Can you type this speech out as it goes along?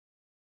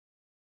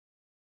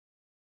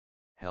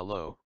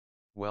Hello,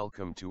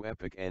 welcome to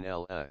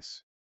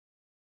EpicNLS.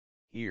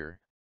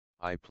 Here,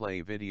 I play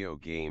video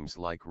games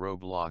like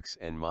Roblox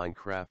and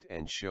Minecraft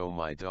and show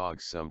my dog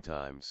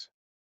sometimes.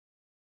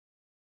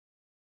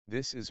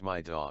 This is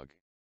my dog.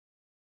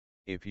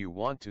 If you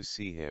want to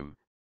see him,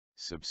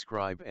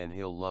 subscribe and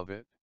he'll love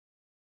it.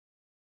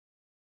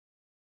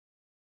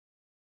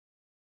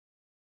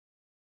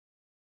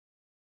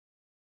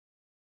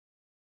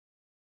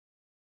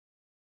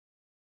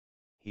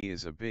 He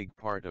is a big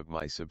part of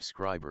my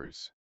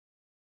subscribers.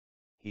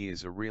 He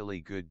is a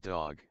really good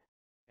dog,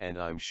 and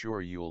I'm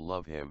sure you'll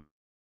love him.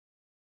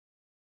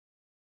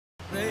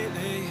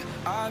 Lately,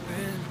 I've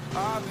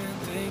been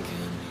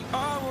thinking,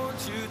 I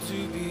want you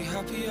to be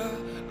happier,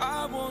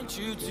 I want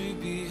you to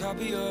be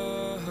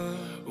happier.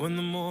 When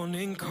the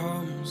morning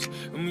comes,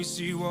 and we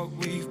see what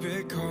we've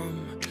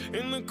become.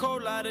 In the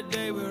cold light of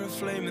day, we're a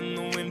flame in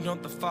the wind,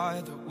 not the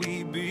fire that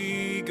we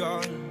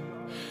begun.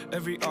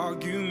 Every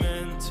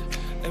argument,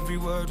 every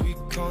word we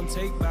can't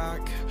take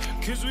back.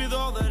 Cause with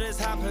all that has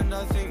happened,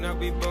 I think that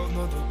we both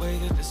know the way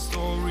that the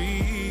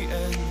story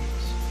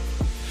ends.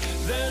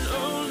 Then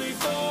only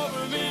for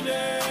a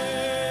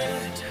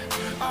minute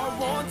I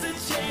want to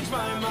change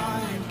my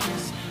mind,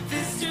 cause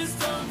this just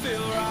don't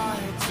feel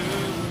right to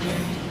me.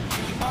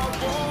 I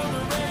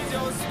wanna raise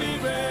your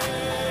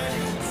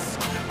spirits,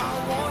 I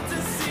want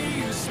to see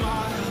you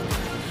smile,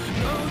 but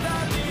no,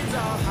 that means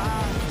I'll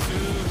have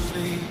to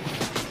leave.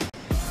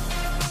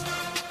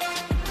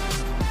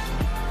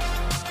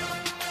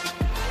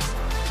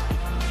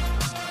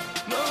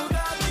 No,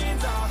 that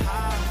means I'll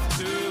have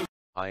to.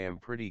 I am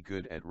pretty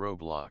good at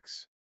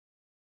Roblox.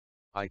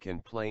 I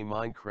can play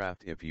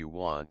Minecraft if you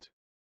want.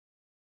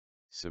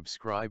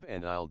 Subscribe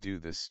and I'll do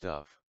this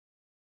stuff.